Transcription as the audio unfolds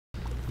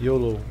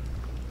YOLO.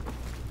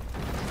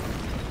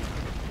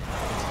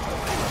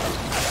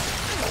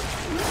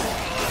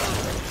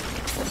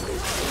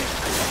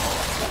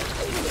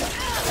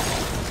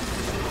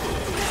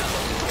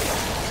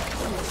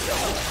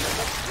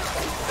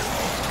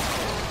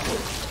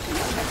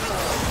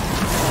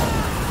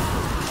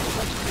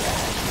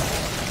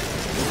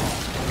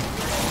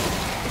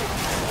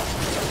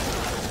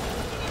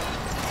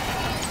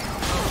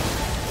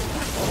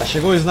 Ah,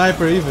 chegou o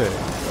sniper aí,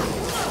 velho.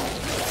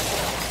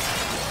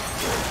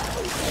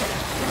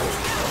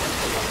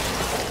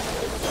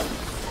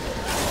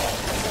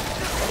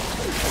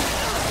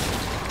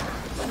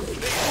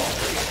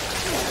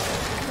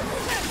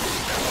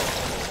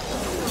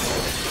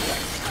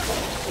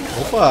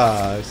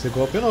 Opa, esse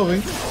golpe é novo,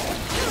 hein?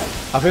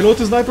 Haverá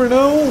outro sniper,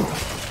 não!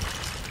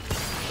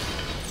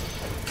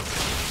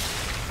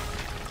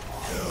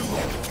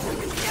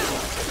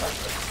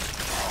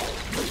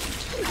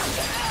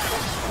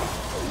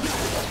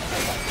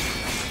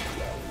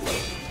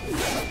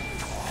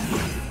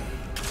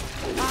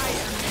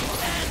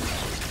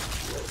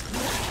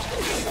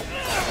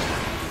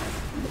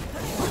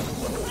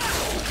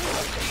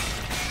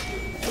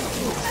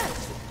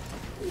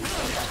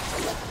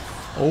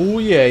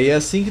 Oh yeah, e é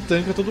assim que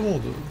tanca todo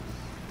mundo.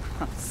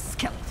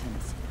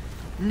 Skeletons.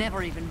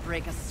 Never even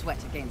break a sweat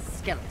against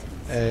skeletons.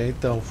 É,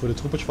 então, Fúria,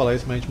 desculpa te falar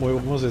isso, mas a gente morreu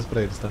algumas vezes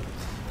pra eles, tá?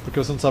 Porque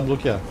você não sabe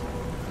bloquear.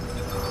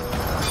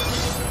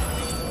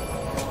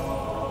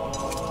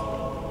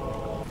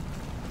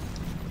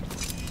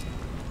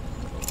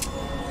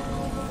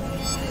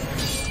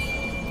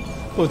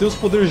 Pô, eu tenho os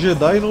poderes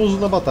Jedi e não uso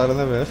na batalha,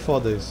 né, velho? É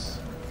foda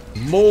isso.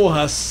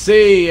 Morra,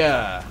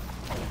 ceia!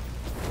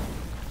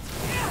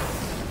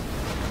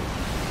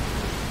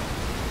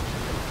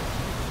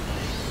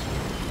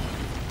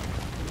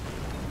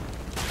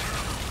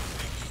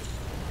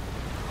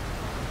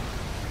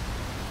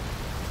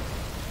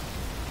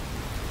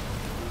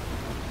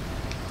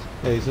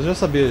 É isso, eu já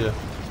sabia já.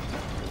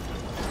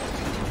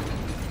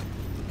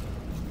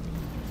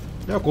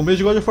 É o começo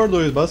de God of War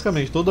 2,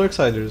 basicamente, todo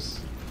Darksiders.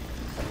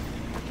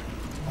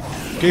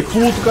 Fiquei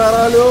puto,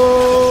 caralho!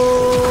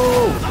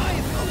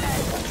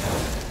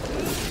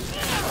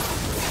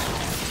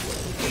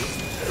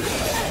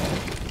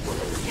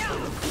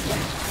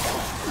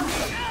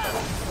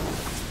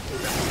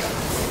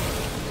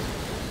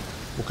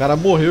 O cara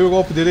morreu e o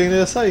golpe dele ainda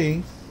ia sair,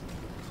 hein?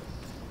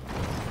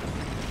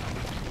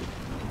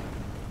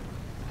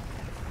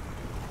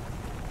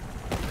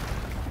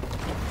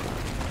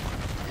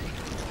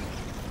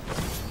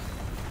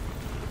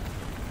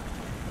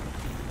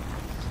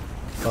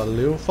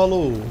 Valeu,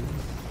 falou!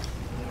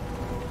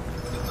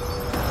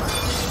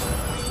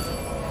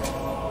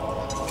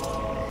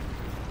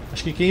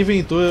 Acho que quem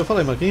inventou, eu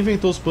falei, mas quem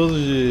inventou os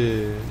puzzles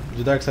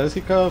de Darksiders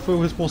que foi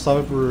o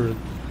responsável por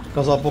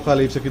causar o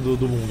apocalipse aqui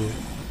do mundo.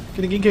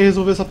 Porque ninguém quer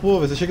resolver essa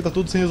porra, você chega que tá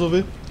tudo sem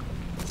resolver.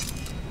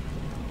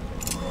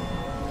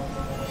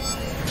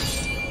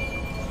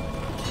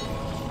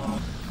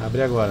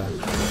 Abre agora.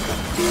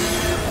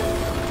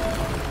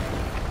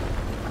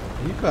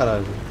 Ih,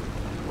 caralho.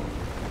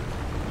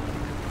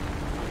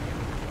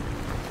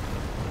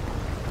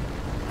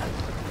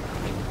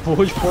 Que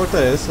porra de porta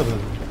é essa,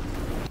 mano?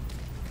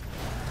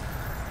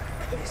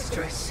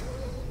 Mistress,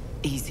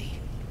 easy.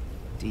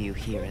 Do you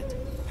hear it?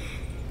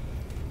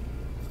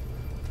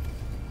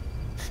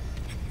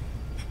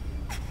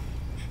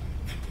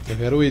 Eu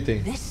quero o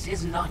item. This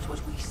is not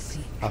what we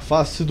seek.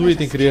 Afaste-se do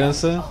item,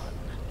 criança.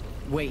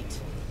 Wait.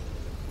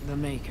 The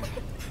Maker.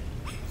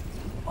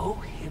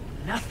 Owe him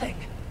nothing.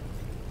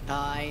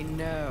 I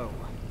know.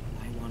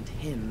 I want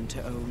him to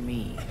owe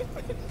me.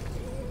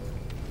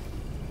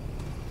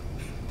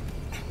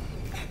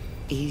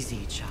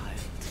 Easy, child.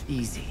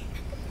 Easy.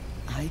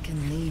 I can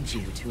lead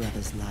you to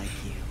others like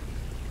you.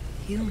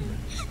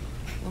 Humans.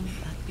 Won't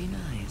that be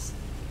nice?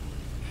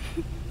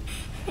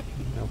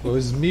 É o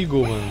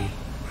Smeagol, mano.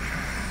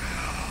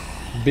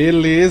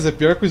 Beleza, é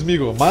pior que o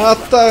Smeagol.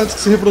 Mata antes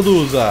que se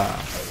reproduza.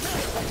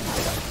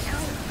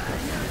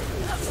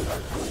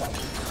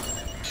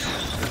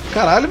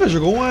 Caralho, velho,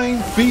 jogou uma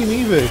empim em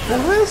mim, velho. Que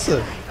porra é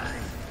essa?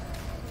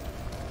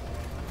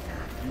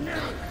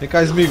 Vem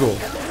cá, Smeagol.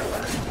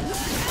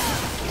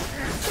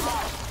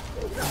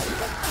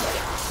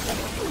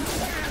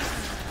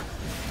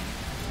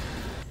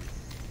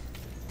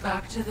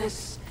 Back to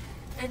this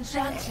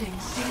enchanting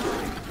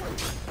scene.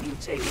 You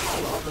take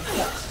all the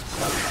best.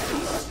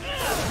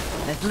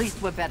 At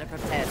least we're better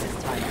prepared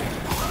this time.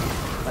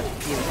 But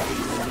feel ready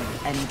to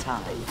leave any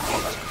time.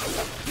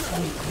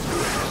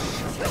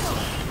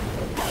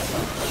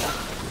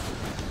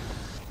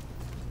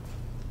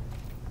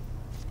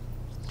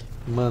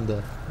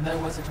 Manda. There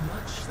wasn't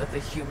much that the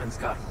humans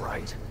got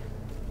right.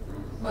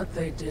 But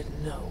they did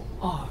know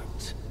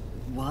art.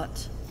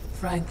 What?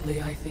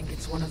 Frankly, I think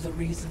it's one of the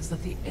reasons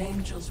that the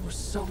angels were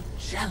so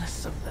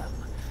jealous of them.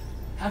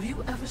 Have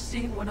you ever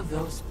seen one of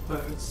those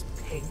birds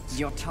paint?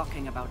 You're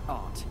talking about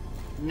art.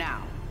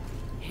 Now.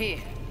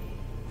 Here.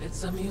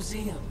 It's a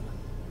museum.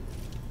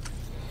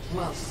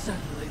 Well,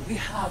 certainly we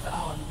have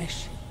our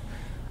mission.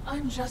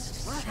 I'm just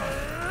saying.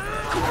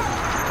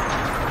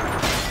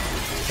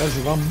 Cara,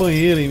 jogar uma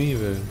banheira em mim,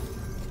 velho.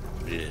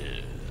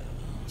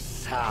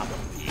 Some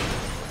people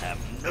have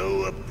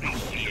no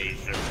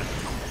appreciation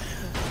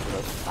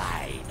for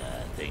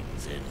finer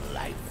things in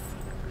life.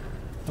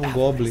 É um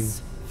goblin.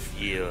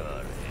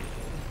 Fury.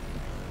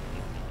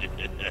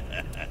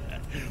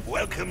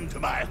 Welcome to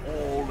my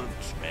hall of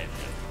treasure.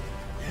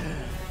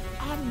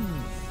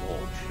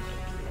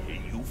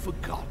 Unfortunately, you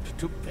forgot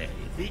to pay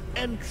the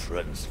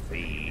entrance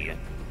fee.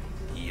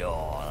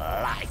 Your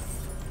life.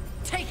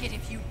 Take it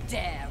if you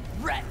dare,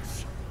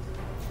 wretch!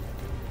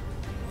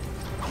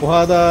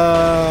 Porrada!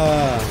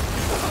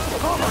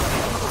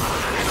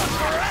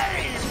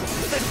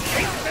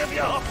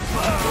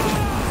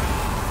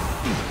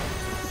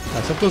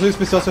 Ah, só porque eu usei o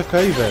especial você vai ficar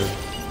aí, velho.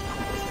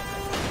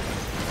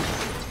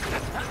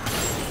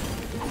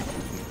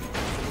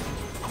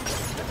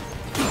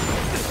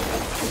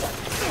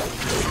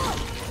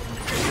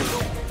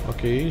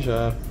 Ok,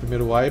 já.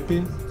 Primeiro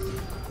wipe.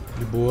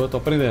 De boa, tô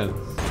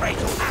aprendendo.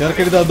 Tem hora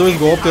que ele dá 2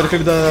 golpes, tem hora que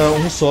ele dá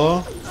um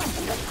só.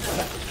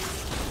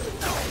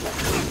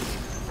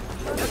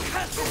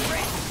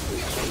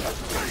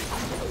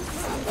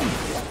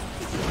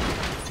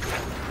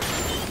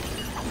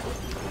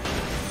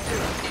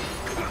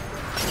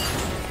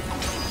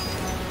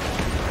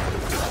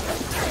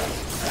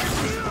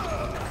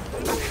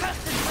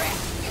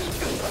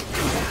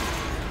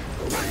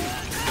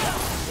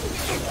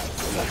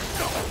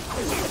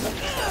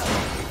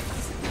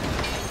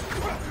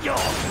 Your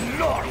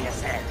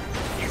glorious end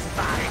is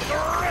my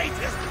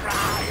greatest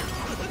pride!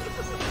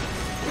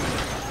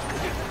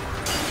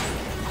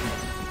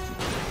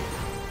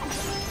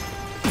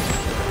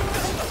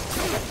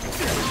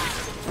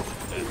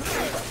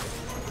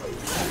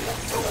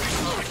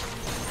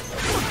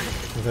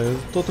 Velho, eu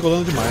tô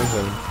trolando demais,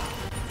 velho.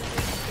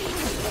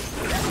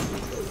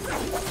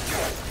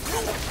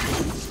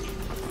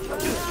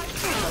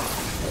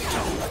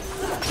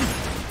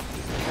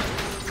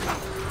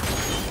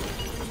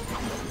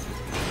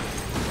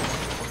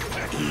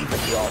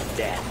 Your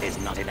death is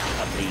not enough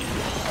for me,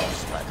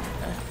 horseman.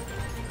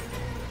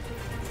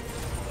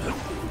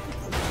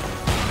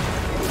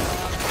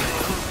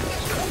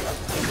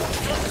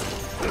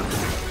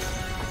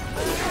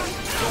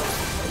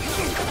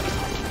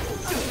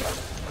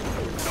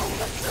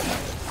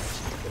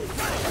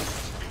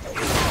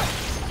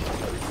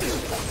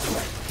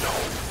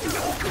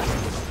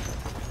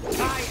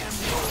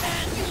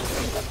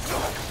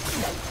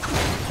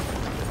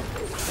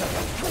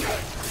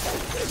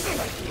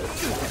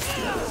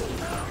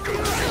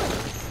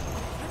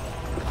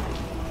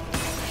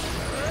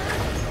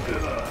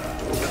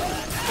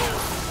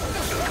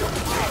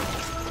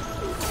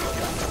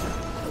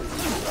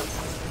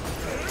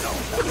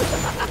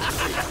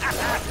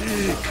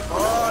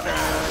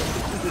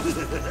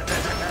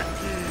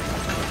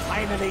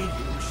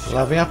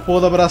 Lá vem a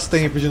porra da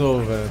Brastemp de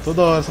novo, velho.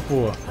 Toda hora essa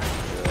porra.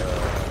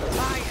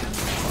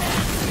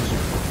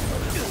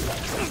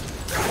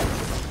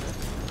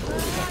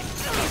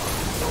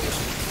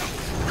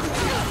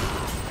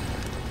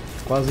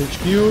 Quase hit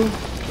kill.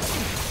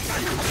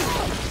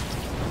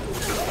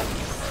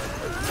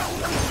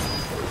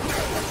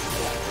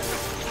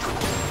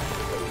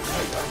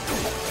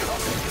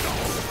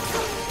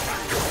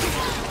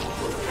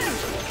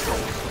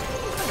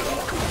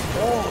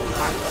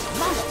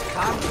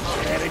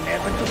 They're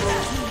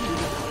inevitable.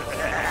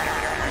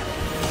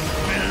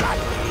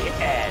 Bloody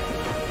end.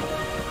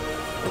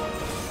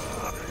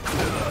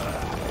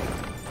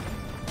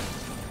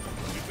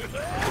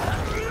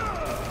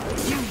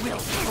 You will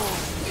fall.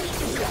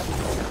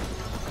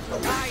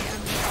 I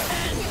am the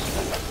end.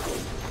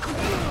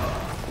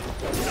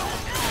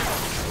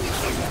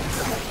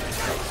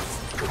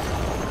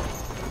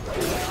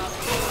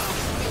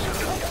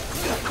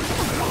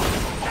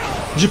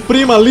 De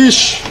prima,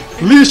 lixo!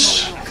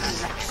 Lixo!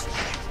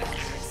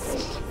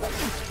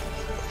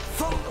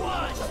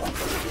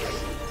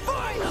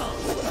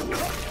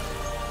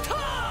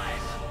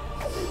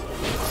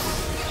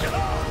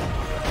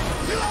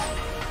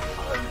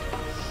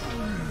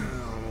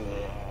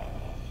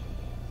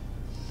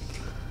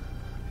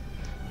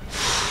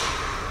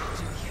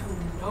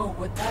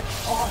 What that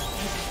cost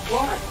is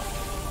worth.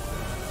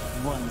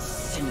 One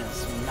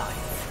sinner's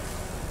life.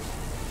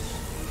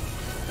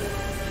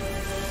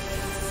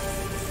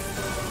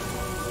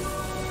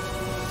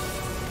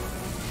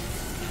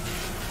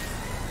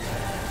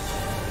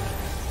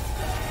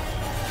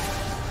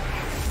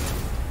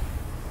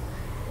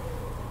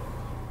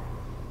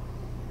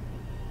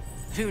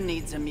 Who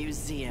needs a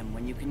museum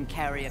when you can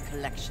carry a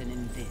collection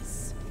in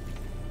this?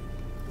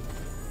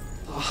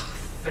 Oh,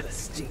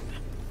 Philistine.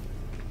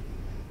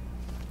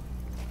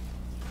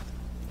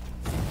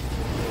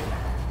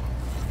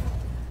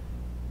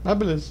 Ah,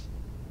 beleza.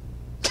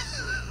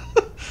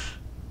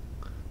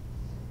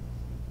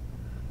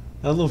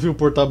 Ela não viu o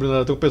portal abrindo,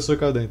 ela tem uma pessoa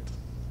que caiu dentro.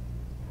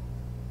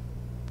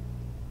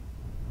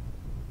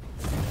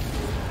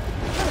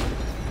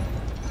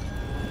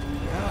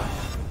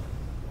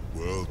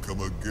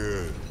 Welcome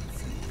again.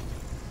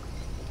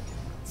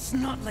 It's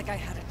not like I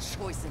had a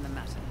choice in the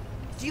matter.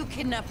 Do you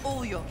kidnap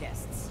all your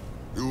guests?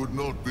 You would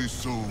not be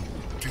so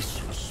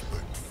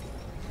disrespectful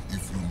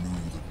if you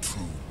knew the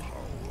true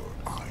power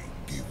I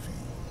give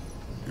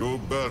you. Your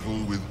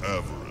battle with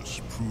avarice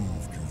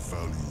proved you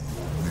value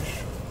your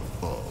mission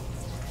above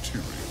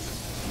material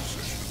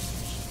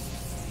possessions.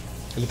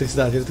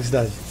 Eletricidade,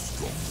 eletricidade.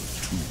 Stronger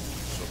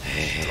tools of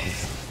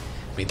destruction.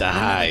 Me dá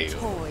raio.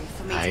 Toy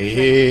for me to Aê.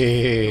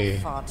 play. You're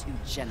far too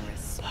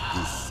generous.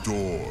 The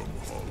storm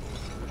hollow.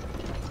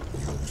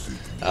 Use it.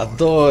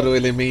 Adoro o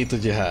elemento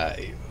de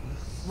raio.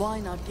 Why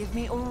not give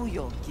me all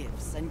your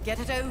gifts and get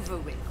it over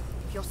with?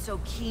 If you're so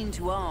keen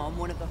to arm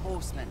one of the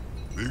horsemen.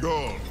 Be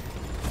gone.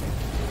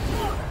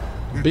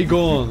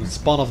 Begone,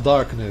 Spawn of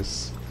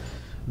Darkness.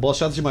 Boss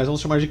chato demais,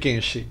 vamos chamar de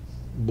Kenshi.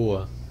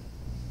 Boa.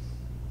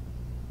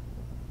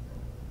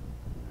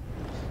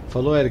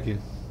 Falou, Eric.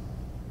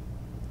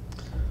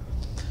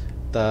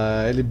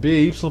 Tá, LB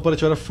e Y para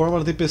ativar a forma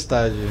da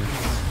tempestade.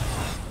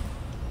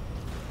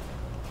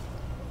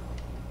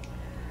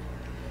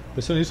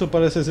 Pressione isso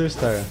para se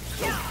exercitar.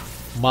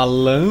 Uma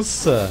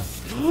lança?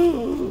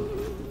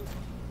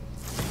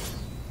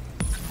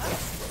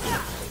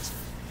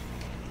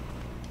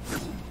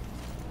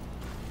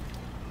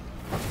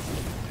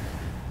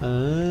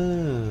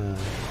 Ah.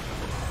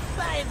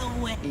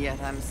 Yet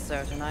I'm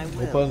certain I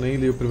will. Opa, nem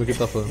li o primeiro que ele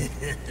tá falando.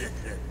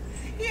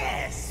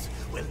 Yes,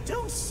 well,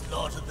 don't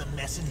slaughter the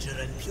messenger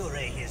and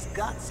puree his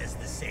guts, as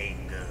the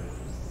saying goes.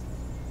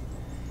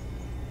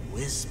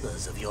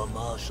 Whispers of your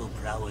martial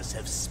prowess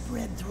have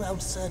spread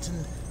throughout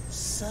certain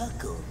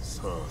circles,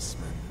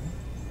 horseman.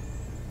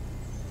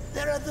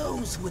 There are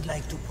those who would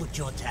like to put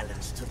your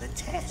talents to the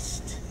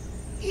test,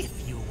 if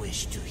you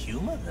wish to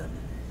humor them.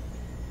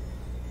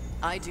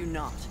 I do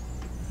not.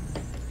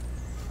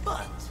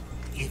 But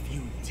if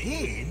you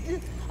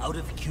did, out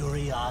of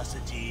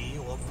curiosity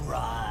or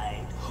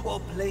pride or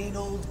plain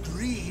old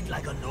greed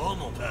like a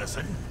normal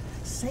person,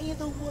 say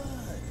the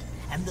word,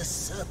 and the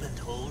serpent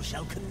hole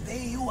shall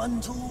convey you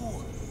unto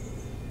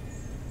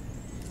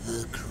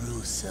the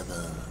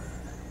crucible.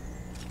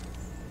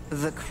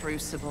 The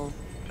crucible.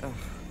 Ugh.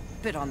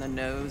 Bit on the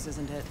nose,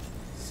 isn't it?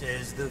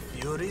 Says the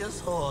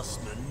furious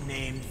horseman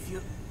named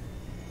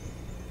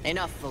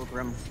Enough,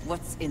 Fulgrim.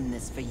 What's in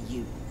this for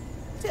you?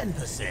 10%.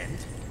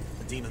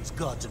 The demon's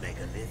got to make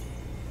a living.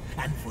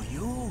 And for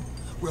you,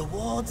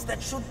 rewards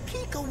that should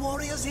pique a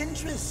warrior's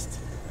interest,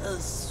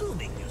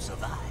 assuming you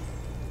survive.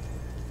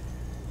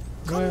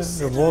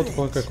 Eu volto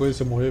qualquer coisa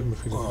se eu morrer, meu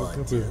filho. Fica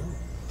tranquilo.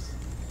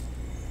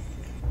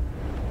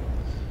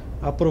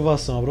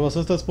 Aprovação. A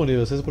aprovação está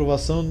disponível. Acesse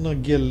aprovação na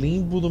guia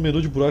Limbo no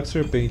menu de buraco e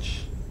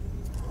serpente.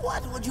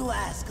 What would you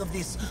ask of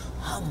this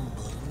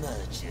humble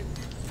merchant?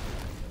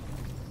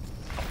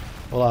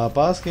 Olá,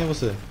 rapaz. Quem é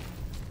você?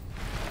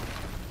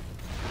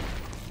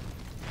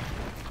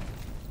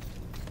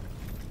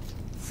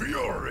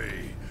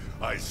 Fury!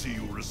 I see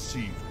you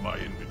received my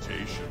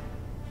invitation.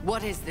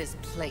 What is this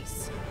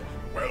place?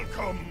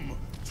 Welcome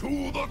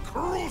to the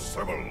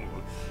Crucible!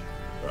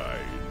 I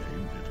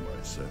named it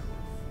myself.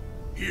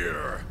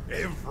 Here,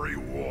 every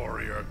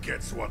warrior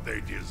gets what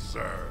they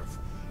deserve.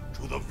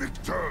 To the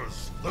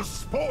victors, the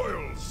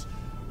spoils,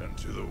 and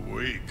to the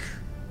weak,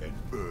 an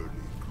early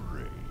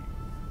grave.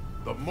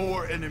 The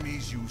more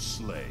enemies you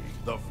slay,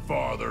 the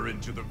farther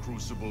into the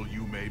Crucible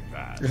you may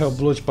pass. É o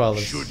Blood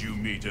Palace. Should you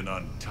meet an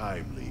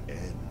untimely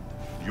end,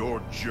 your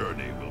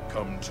journey will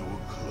come to a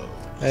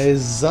close. É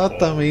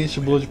exatamente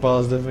o Blood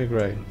Palace da Devil May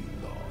Cry.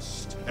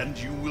 Lost, and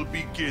you will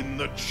begin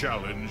the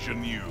challenge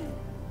anew.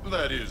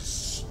 That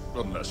is,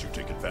 unless you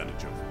take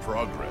advantage of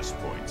progress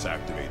points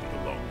activated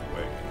along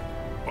the way.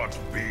 But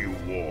be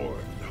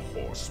warned,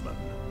 horseman.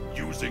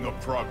 Using a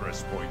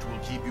progress point will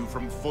keep you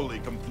from fully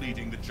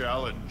completing the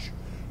challenge,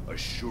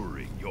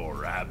 assuring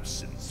your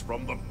absence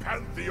from the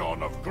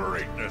pantheon of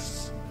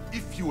greatness.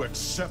 If you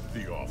accept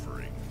the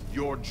offering,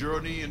 your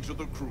journey into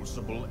the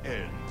Crucible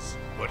ends.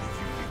 But if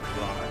you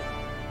decline,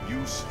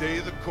 you stay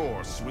the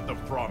course with the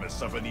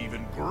promise of an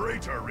even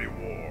greater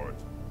reward.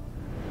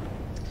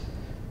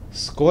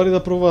 Score da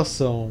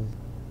aprovação.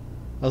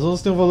 As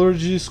ondas têm um valor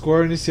de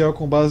score inicial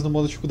com base no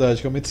modo de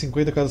dificuldade, que aumenta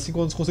 50 a cada 5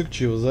 ondas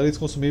consecutivas. As áreas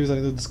consumíveis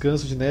além do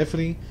descanso de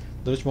Nephilim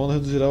durante uma onda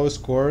reduzirá o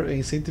score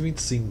em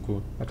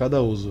 125 a cada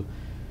uso.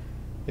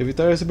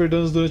 Evitar receber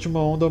danos durante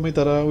uma onda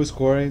aumentará o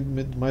score em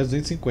mais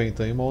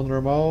 250. Em uma onda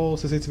normal,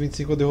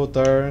 625 ao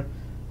derrotar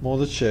uma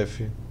onda de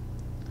chefe.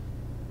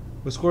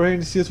 O score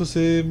reinicia se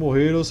você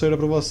morrer ou sair da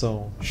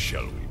aprovação.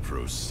 Shall we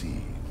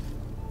proceed?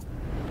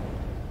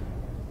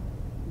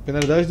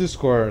 Penalidade do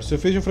score. Se o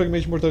efeito de um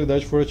fragmento de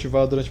mortalidade for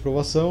ativado durante a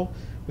aprovação,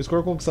 o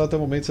score conquistado até o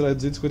momento será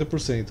reduzido em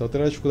 50%.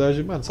 Alterar a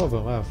dificuldade... Mano, só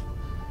vamos. Ah,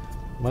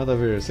 manda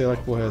ver, sei lá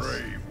que porra é essa.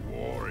 Brave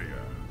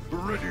warrior,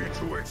 ready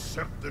to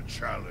accept the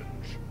challenge.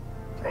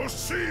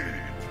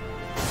 Proceed!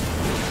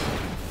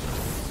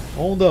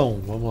 Ondão,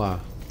 vamos lá.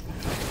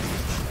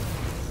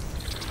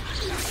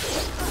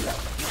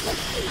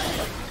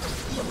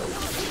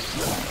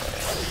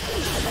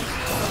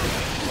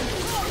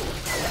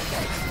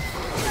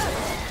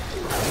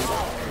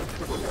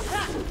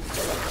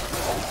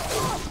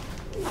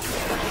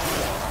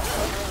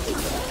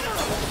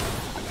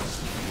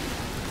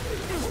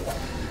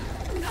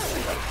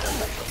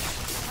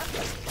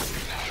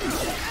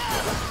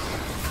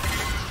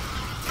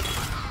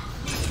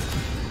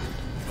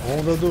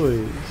 onda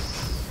 2.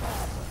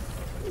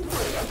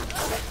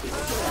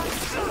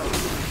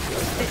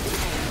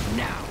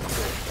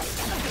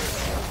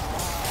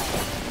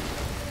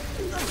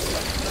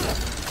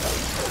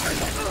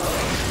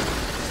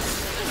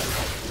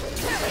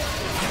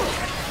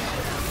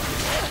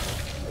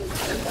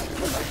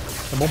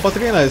 É bom pra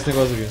treinar esse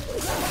negócio aqui.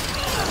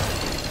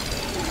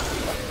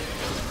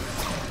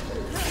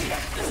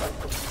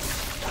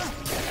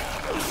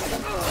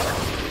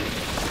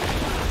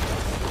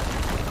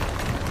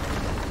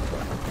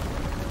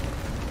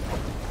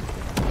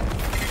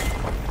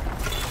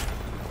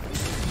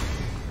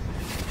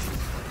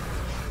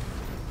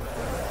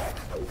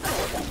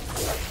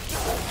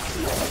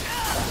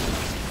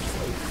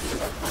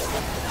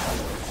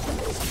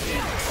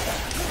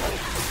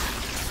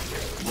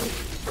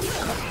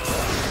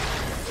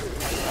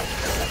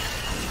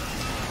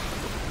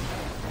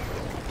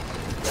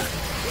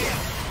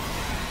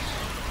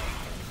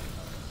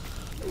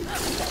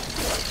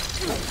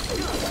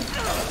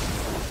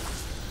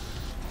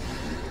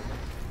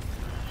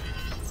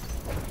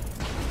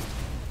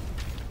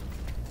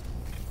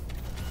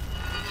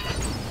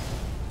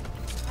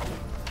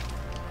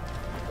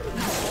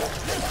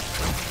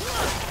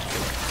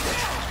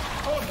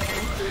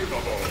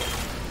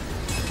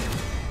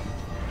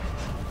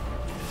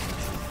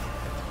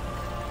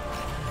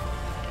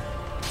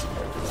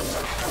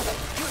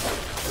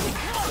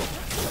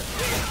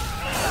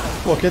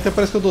 Pô, aqui até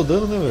parece que eu dou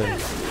dano, né,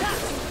 velho?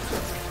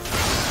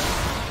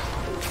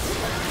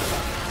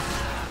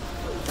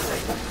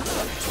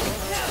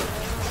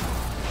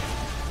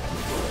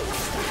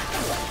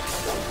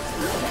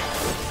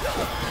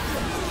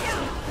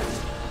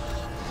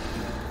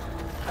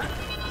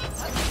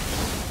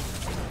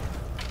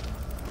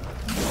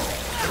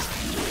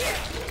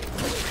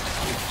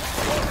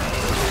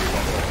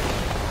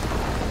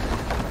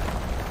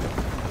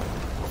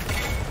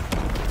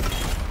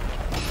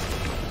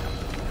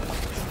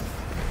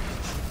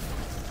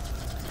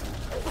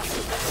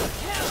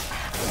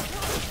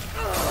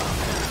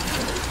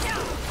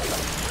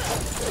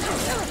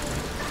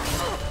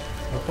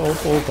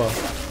 Opa.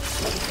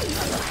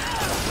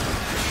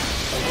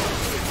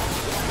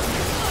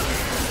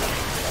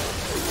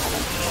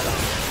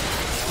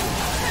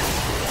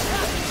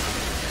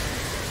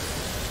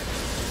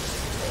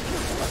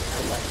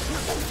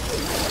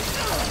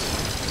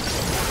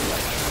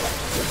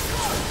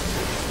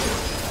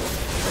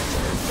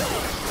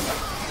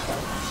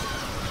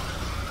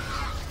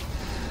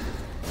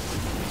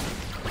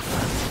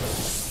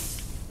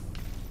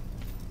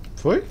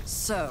 Foi?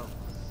 So,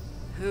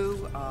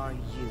 who are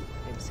you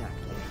exactly?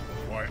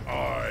 Why,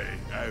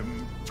 I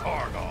am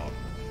Targon,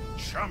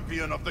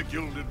 champion of the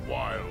Gilded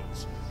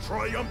Wilds,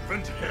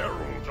 triumphant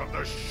herald of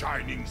the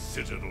Shining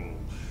Citadel.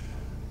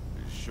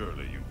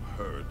 Surely you've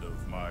heard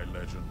of my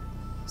legend.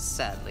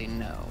 Sadly,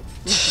 no.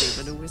 Not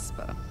even a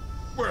whisper.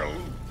 Well,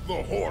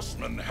 the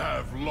horsemen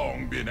have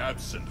long been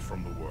absent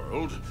from the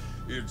world.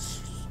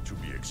 It's to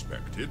be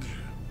expected.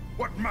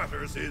 What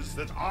matters is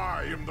that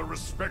I am the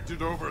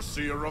respected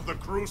overseer of the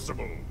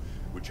Crucible,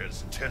 which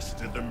has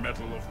tested the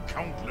mettle of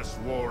countless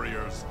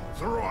warriors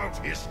throughout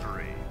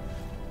history.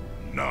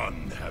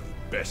 None have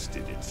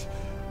bested it,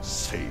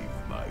 save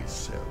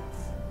myself.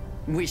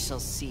 We shall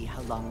see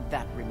how long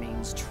that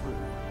remains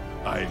true.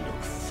 I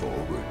look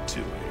forward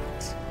to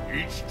it.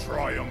 Each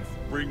triumph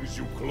brings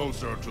you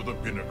closer to the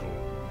pinnacle.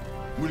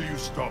 Will you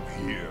stop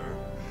here,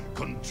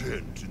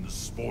 content in the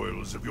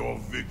spoils of your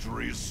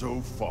victories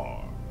so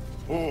far?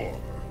 Or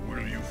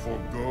will you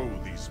forego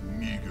these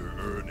meager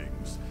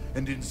earnings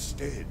and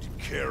instead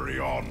carry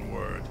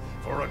onward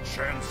for a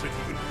chance at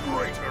even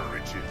greater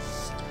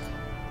riches?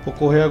 Vou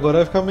correr agora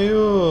vai ficar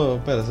meio...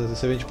 Pera,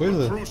 você vende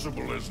coisa? The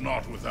Crucible is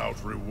not without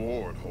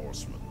reward,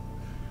 horseman.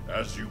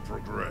 As you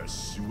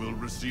progress, you will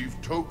receive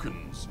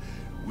tokens,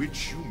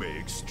 which you may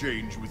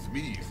exchange with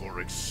me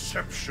for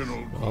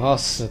exceptional goods.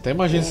 Nossa, até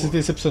imagino esses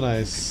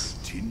excepcionais.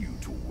 Continue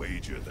to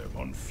wager them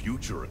on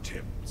future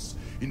attempts,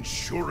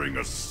 ensuring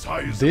a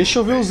sizable Deixa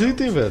eu ver os payout.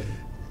 itens, velho.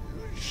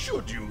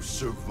 Should you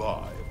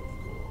survive, of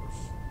course.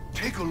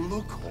 Take a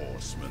look,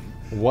 horseman.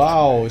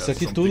 Uau, isso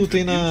aqui tudo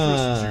tem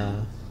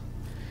na...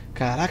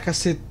 Caraca,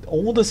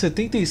 onda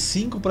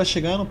 75 pra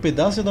chegar no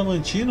pedaço de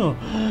adamantino?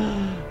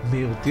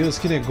 Meu Deus,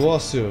 que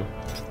negócio!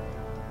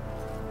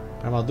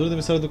 Armadura da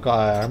emissária do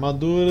carro.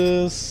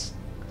 Armaduras...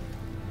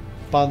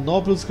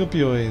 Panóplia dos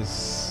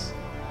campeões.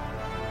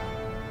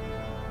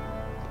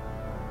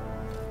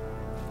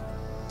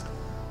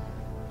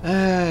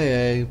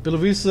 Pelo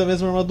visto é a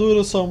mesma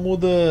armadura, só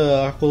muda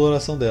a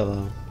coloração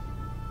dela.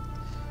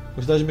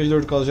 Quantidade de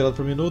medidor do caos gerado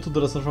por minuto,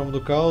 duração da forma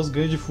do caos,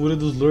 ganho de fúria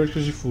dos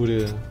lurkers de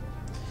fúria.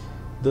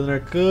 Dano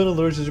arcano,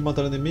 lurkers de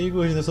matar inimigo,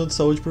 regeneração de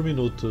saúde por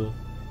minuto.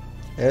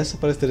 Essa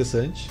parece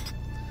interessante.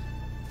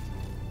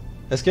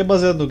 Essa aqui é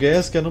baseada no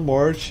Gas, que é no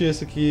Morte,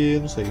 essa aqui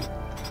não sei.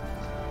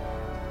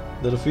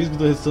 Dano físico,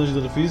 redução de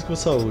dano físico e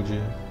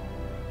saúde.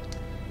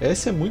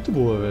 Essa é muito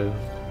boa, velho.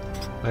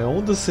 É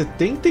onda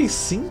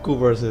 75,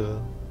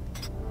 parceiro.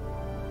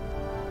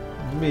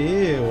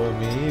 Meu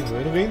amigo,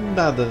 eu não ganhei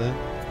nada, né?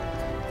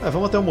 Ah,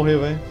 vamos até eu morrer,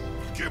 vai.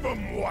 Give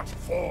 'em what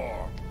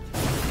for?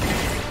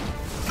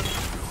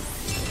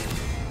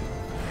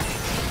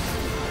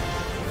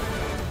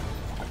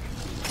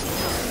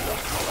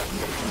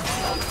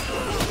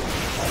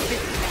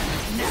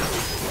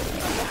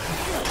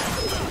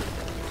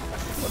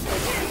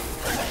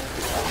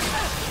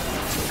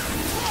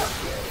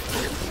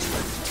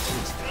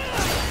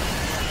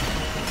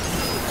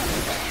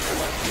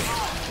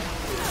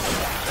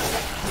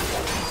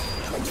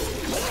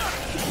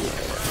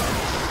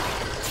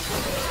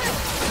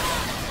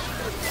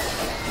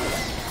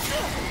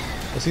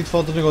 Eu sinto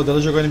falta do negócio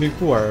dela jogar inimigo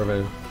pro ar,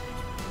 velho.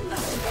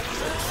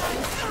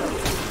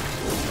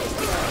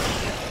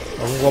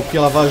 Algum golpe que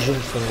ia lavar junto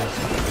também.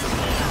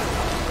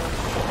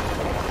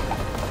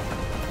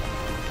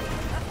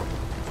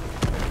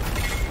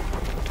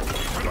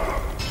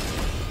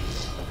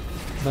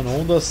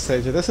 Mano, onda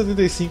 7, até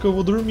 75 eu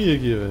vou dormir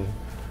aqui, velho.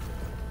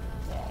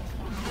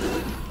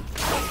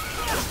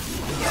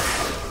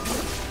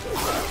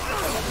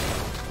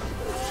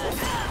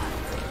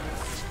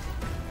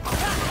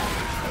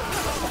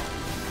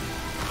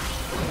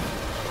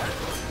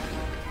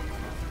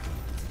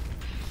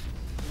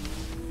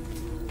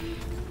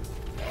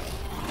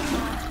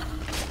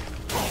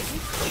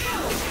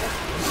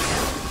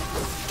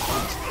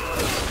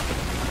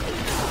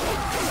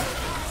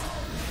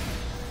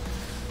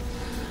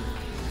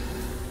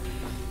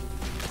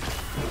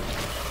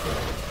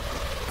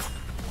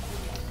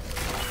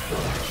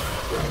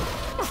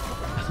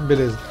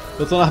 Beleza.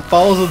 Eu tô na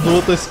pausa do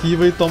outro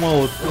esquiva e toma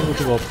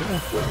outro golpe.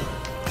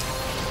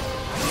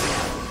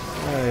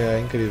 É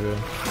incrível.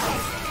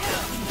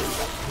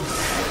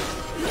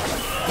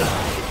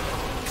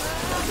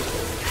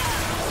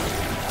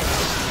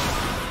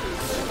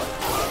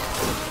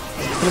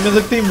 Pelo menos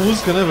aqui tem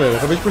música, né, velho?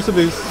 Acabei de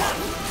perceber isso.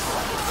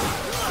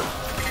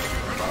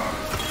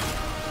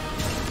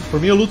 Por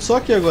mim eu luto só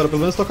aqui agora, pelo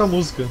menos toca a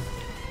música.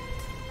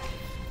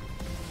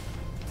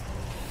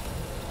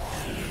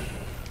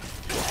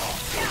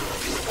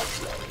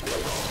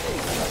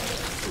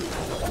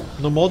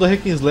 No modo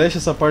hack and slash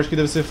essa parte aqui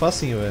deve ser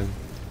facinho, velho.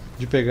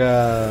 De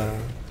pegar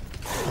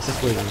essas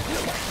coisas.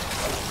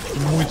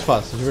 Muito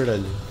fácil, de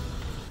verdade.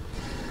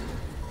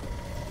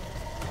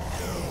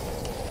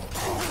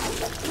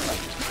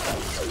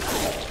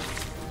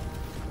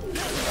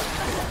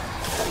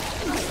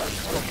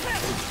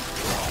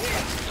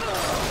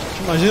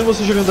 Imagina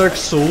você jogando Dark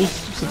Souls,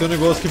 você tem um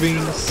negócio que vem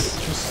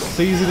tipo,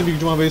 6 inimigos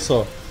de uma vez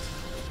só.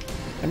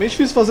 É meio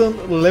difícil fazer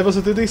level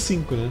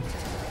 75, né?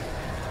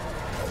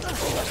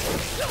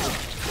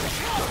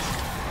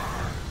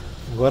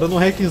 Agora no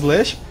hack and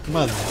slash,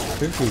 mano,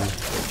 tranquilo.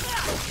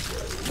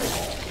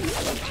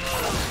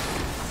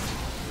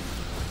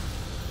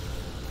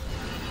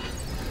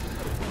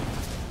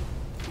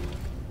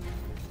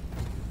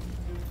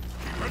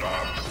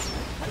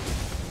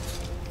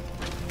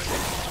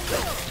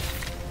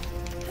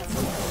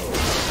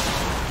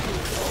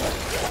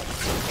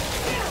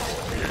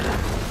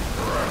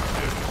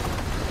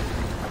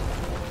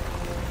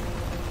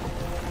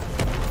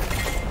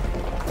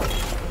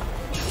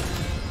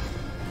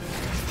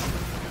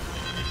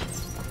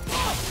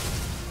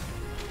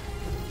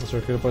 O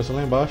arqueiro apareceu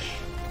lá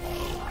embaixo.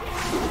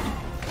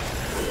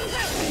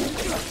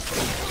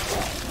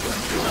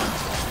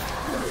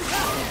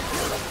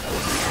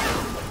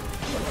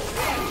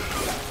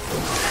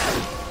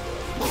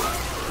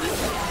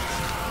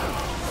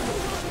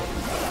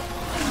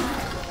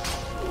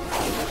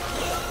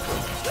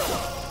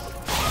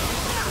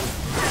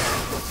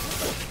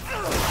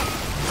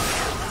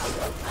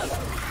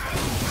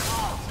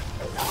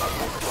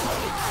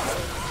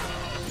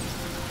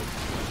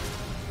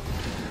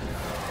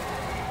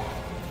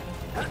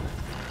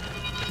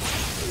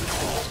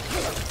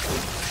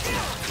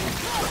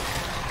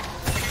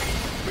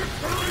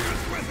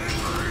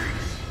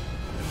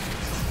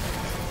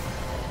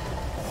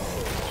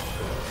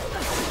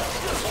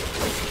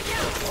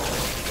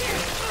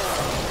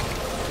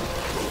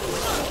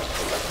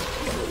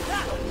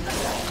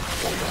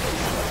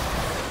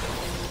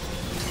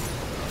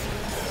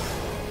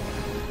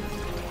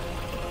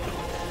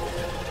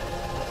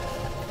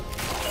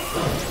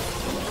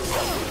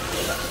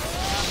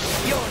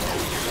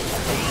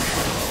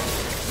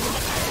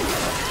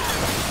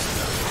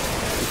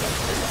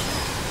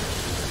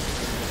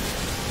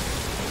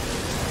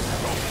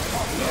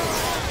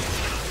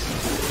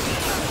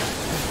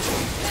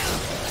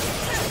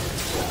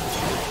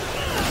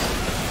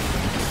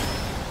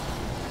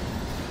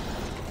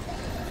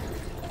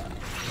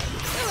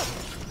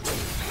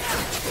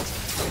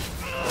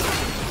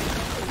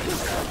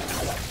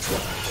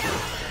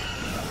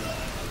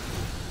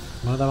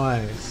 Manda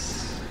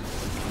mais.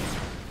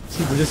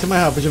 Sim, podia ser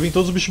mais rápido, já vim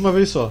todos os bichos de uma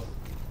vez só.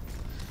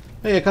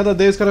 É, a cada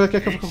 10 o cara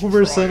quer ficar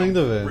conversando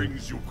ainda, velho.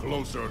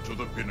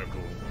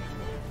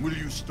 Will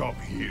you stop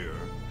here,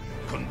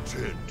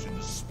 content in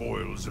the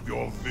spoils of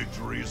your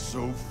victory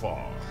so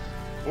far?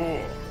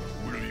 Or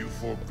will you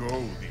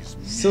forgo these?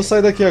 Se eu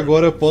sair daqui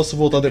agora, eu posso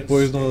voltar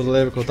depois no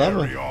level que eu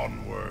tava? Carry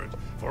onward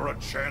for a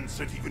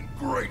chance at even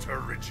greater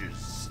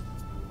riches.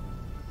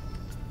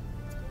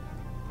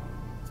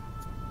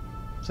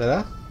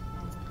 Será?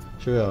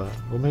 Deixa eu ver, ó.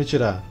 Vou me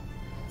retirar.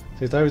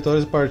 Aceitar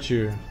vitórias e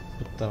partir.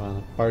 Puta,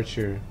 mano.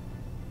 Partir.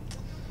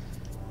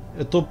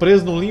 Eu tô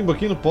preso num limbo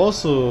aqui, não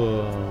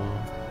posso...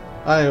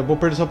 Ah, eu vou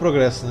perder só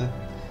progresso, né?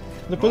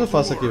 Depois eu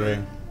faço aqui,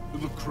 velho.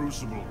 The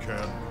crucible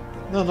can.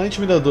 Não é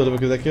intimidadora,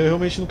 porque daqui eu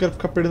realmente não quero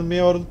ficar perdendo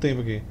meia hora do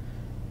tempo aqui.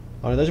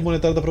 A unidade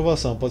monetária da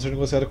aprovação pode ser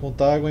negociada com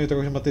Taguan e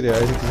troca de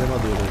materiais e de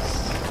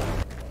armaduras.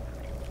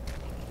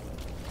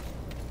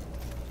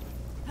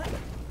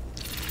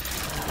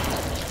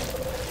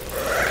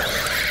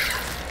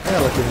 É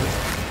ela aqui, né?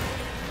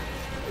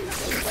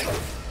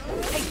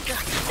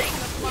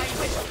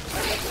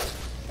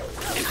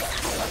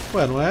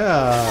 Ué, não é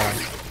a...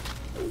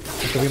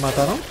 que eu vim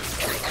matar, não?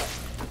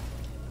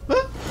 Hã?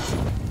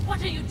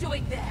 What are you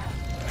doing there?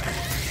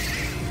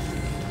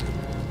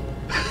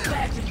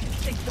 Where do you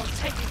think you're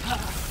taking her?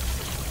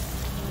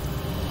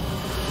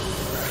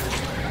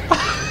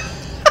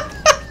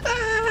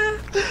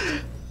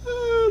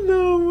 Ah,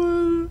 não,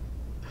 mano.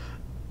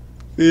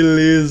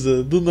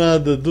 Beleza, do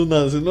nada.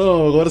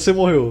 Não, agora você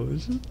morreu.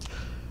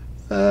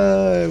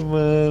 Ai,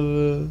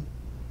 mano.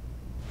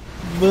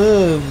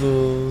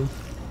 Mano.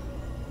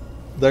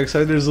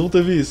 Darksiders 1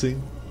 teve isso,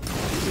 hein?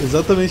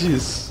 Exatamente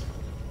isso.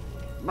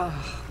 Mano,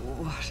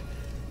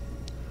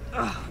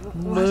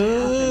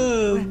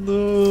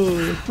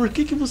 por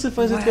que você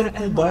faz entrar no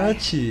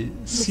combate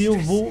se eu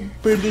vou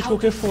perder de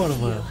qualquer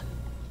forma?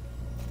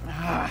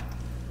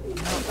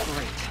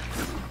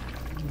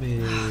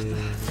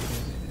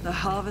 The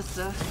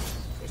harvester.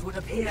 It would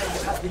appear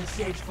you have been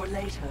saved for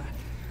later.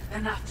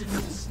 An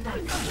afternoon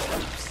snack,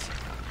 perhaps.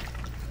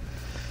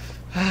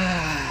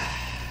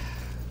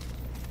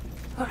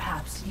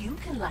 Perhaps you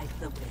can light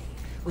the way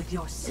with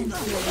your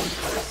scintillating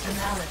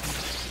personality.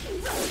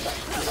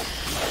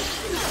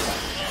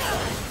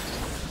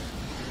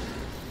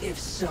 If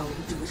so,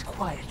 do it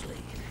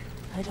quietly.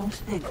 I don't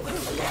think we'll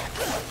forget.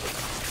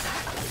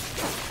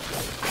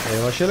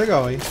 Eu achei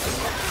legal, hein?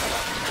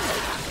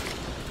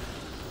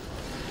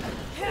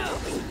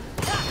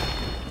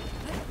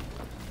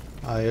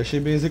 Aí eu achei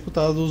bem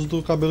executado o uso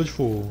do cabelo de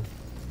fogo.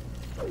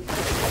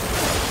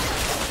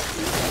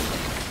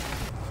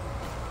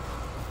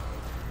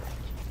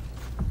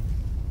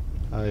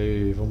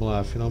 Aí, vamos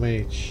lá,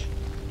 finalmente.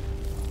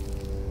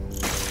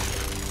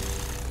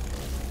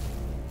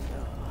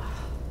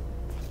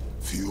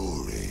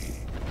 Fury.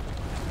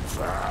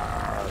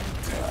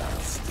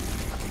 Fantastic.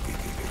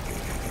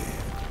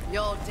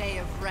 Your day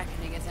of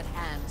reckoning is at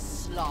hand,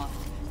 Sloth.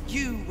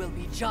 You will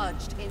be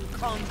judged in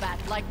combat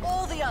like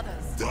all the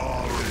others.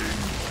 Darling,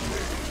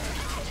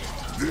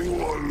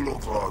 do I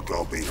look like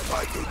I'll be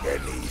fighting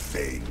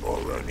anything or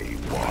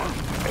anyone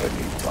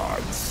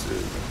anytime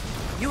soon?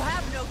 You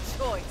have no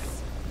choice.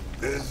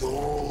 There's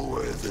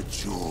always a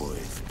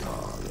choice,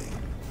 darling.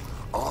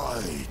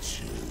 I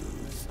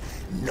choose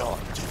not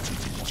to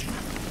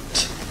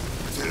choose.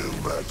 Too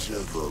much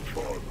of a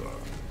bother.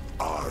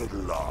 I'd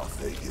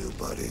laugh at you,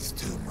 but it's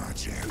too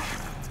much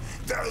effort.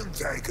 Don't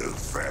take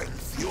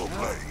offense. You're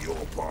playing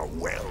your part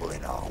well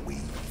in our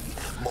wee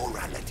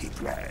morality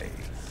play.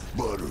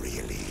 But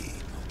really,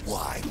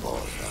 why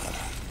bother?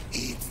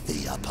 It's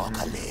the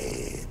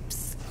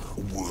apocalypse.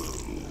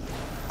 Woo.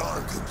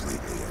 I'm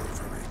completely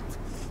over it.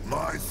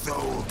 My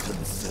sole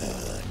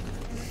concern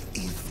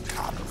is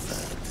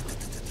comfort.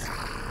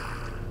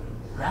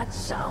 That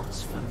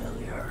sounds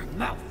familiar.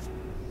 Mouth.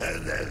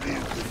 And as you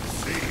can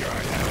see, I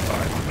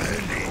have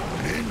many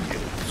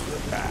minions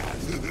with that.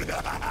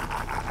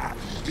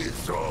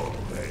 It's all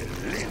they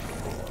live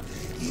for.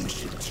 You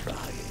should try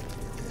it.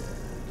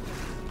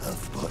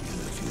 I've got you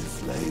a few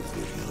slaves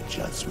if you'll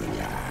just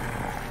relax.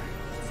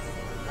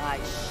 I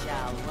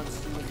shall once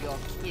you and your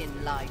kin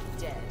lie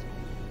dead.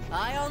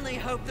 I only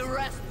hope the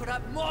rest put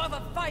up more of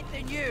a fight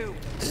than you.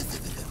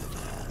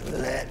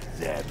 Let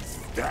them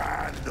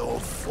stand or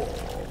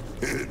fall.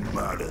 It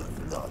matters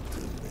not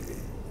to me.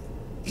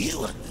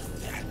 You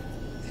understand,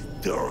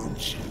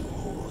 don't you,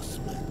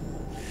 horseman?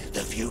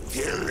 The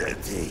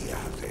futility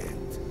of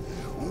it.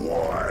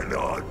 Why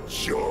not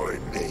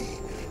join me?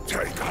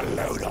 Take a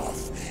load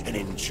off and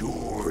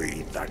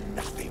enjoy the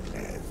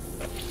nothingness.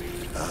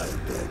 I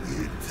bet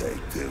you'd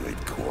take to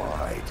it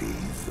quite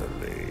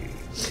easily.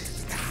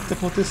 O que tá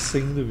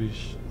acontecendo,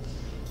 bicho?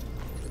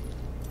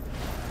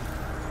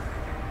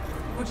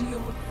 Would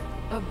you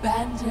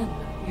abandon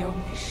your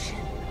mission?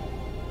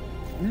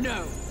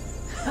 No.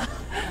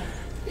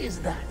 Is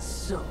that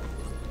so?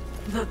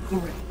 The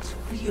great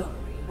Fury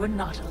would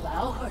not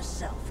allow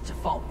herself to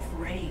fall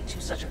prey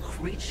to such a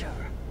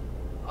creature.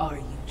 Are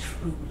you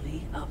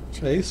truly up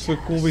to É isso? Foi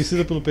the task?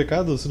 convencida pelo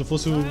pecado? Se não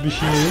fosse o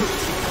bichinho aí.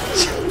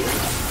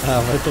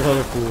 Ah, vai tomar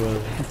no cu,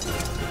 mano.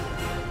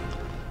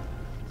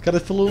 O cara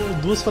falou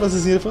duas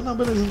frasezinhas e falou: não,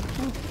 beleza,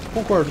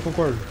 concordo.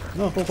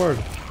 Não,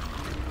 concordo.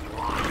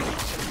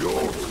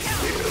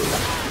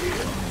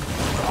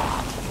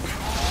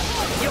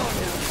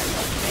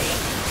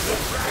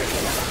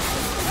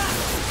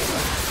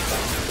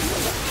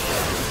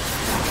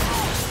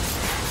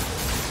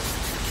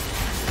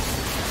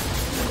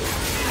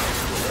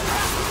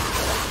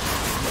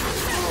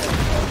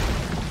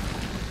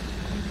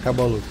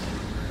 acabou a luta.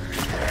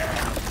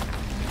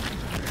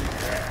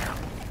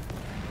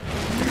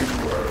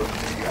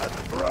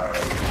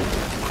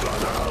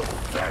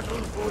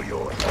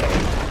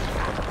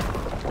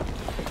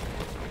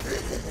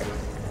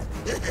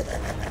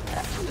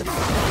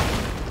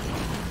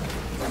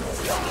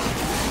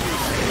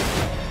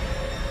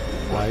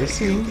 Aí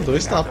sim,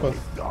 2 tapas.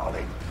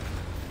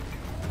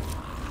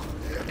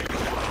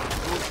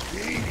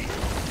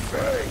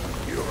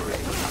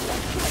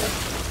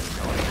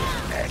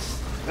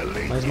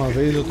 Mais uma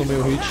vez eu tomei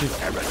o hit.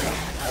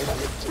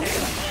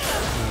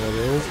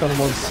 Eu vou ficar no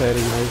modo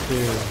sério de novo porque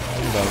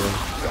não dá,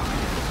 velho.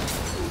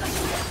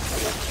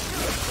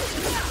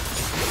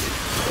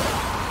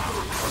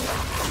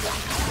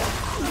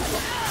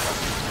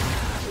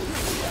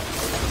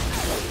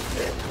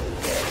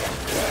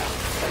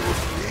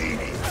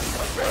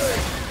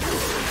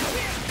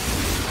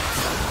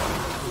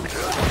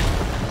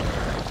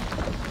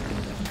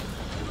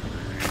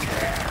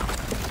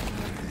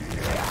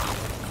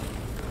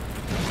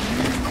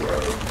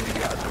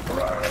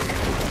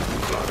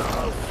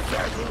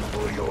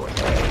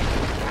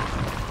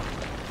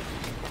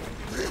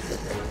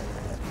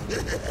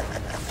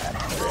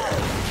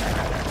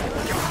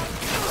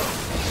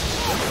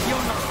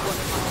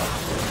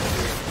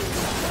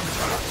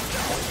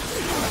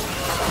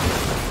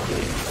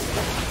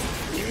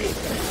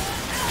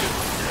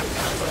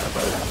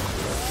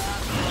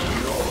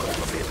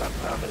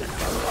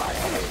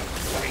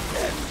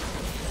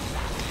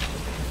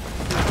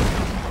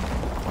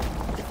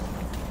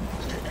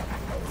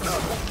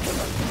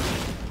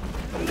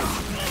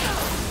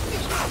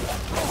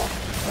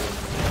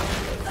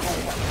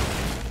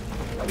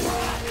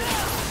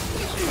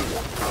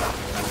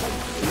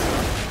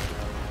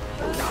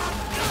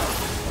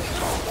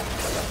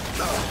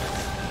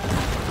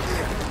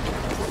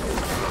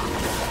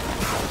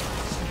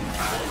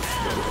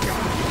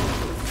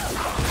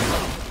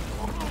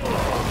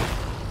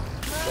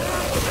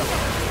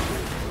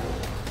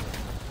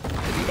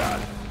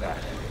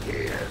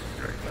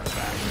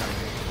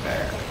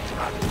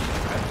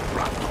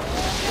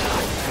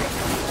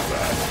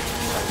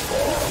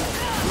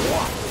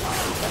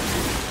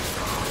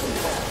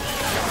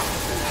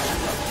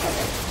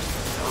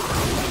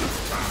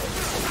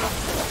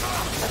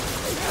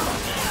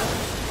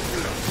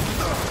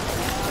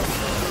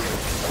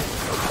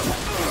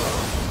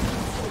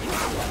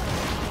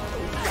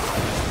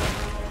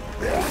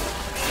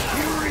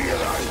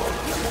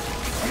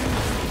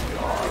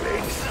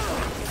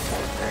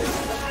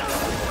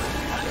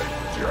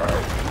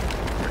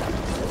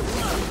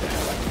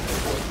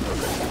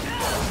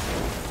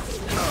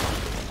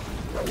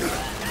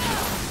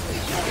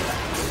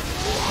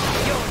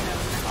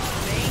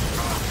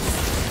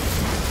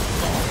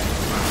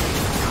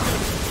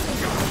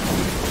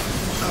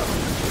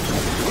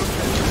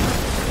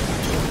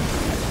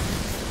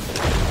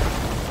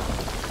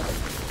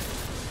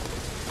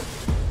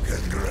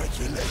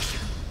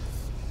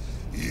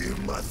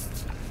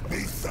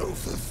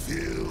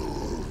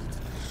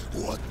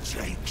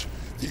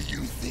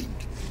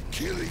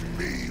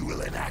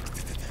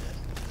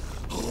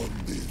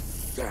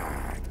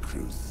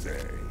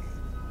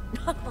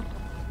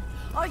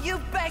 Are you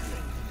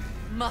begging?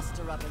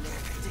 Muster up a little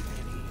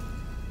dignity.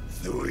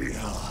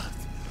 Sweetheart,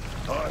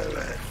 I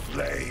let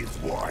slaves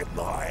wipe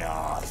my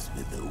ass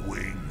with the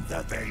wings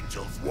of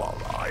angels while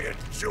I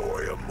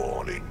enjoy a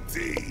morning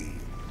tea.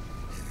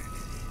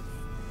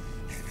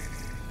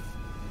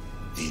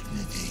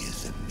 Dignity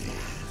is a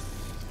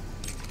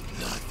myth,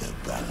 not the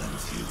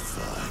balance you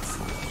fight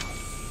for.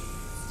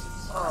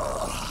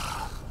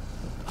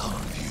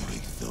 Aren't you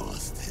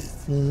exhausted?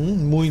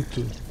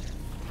 Muito.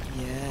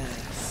 Yes.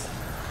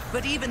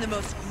 But even the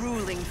most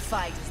grueling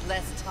fight is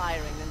less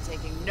tiring than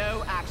taking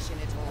no action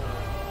at all.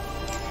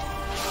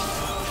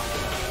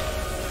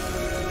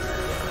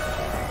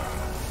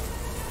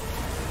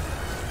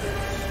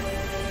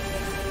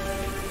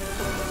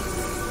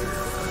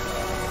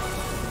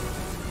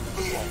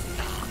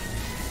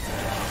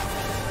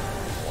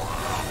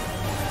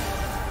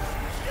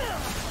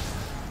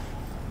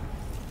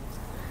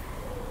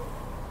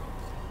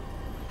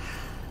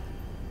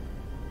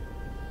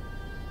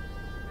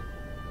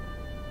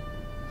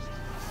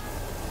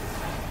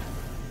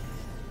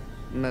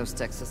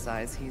 Most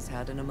exercise he's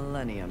had in a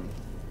millennium.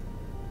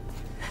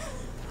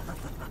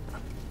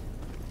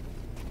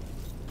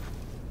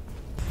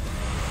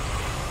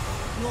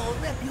 Your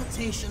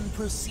reputation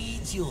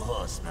precedes you,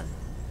 horseman.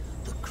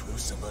 The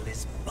Crucible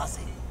is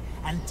buzzing,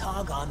 and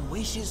Targon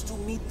wishes to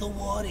meet the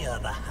warrior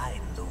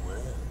behind the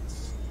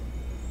words.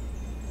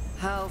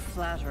 How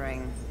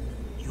flattering.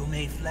 You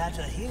may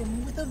flatter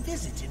him with a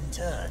visit in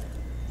turn.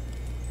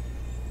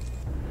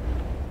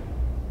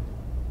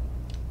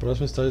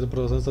 Próximo estágio da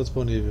aprovação está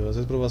disponível.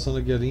 Acesse aprovação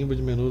na guia limpa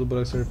de menu do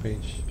buraco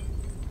serpente.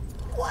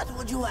 What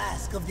would you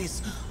ask of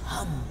this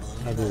humble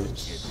Adeus.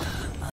 merchant?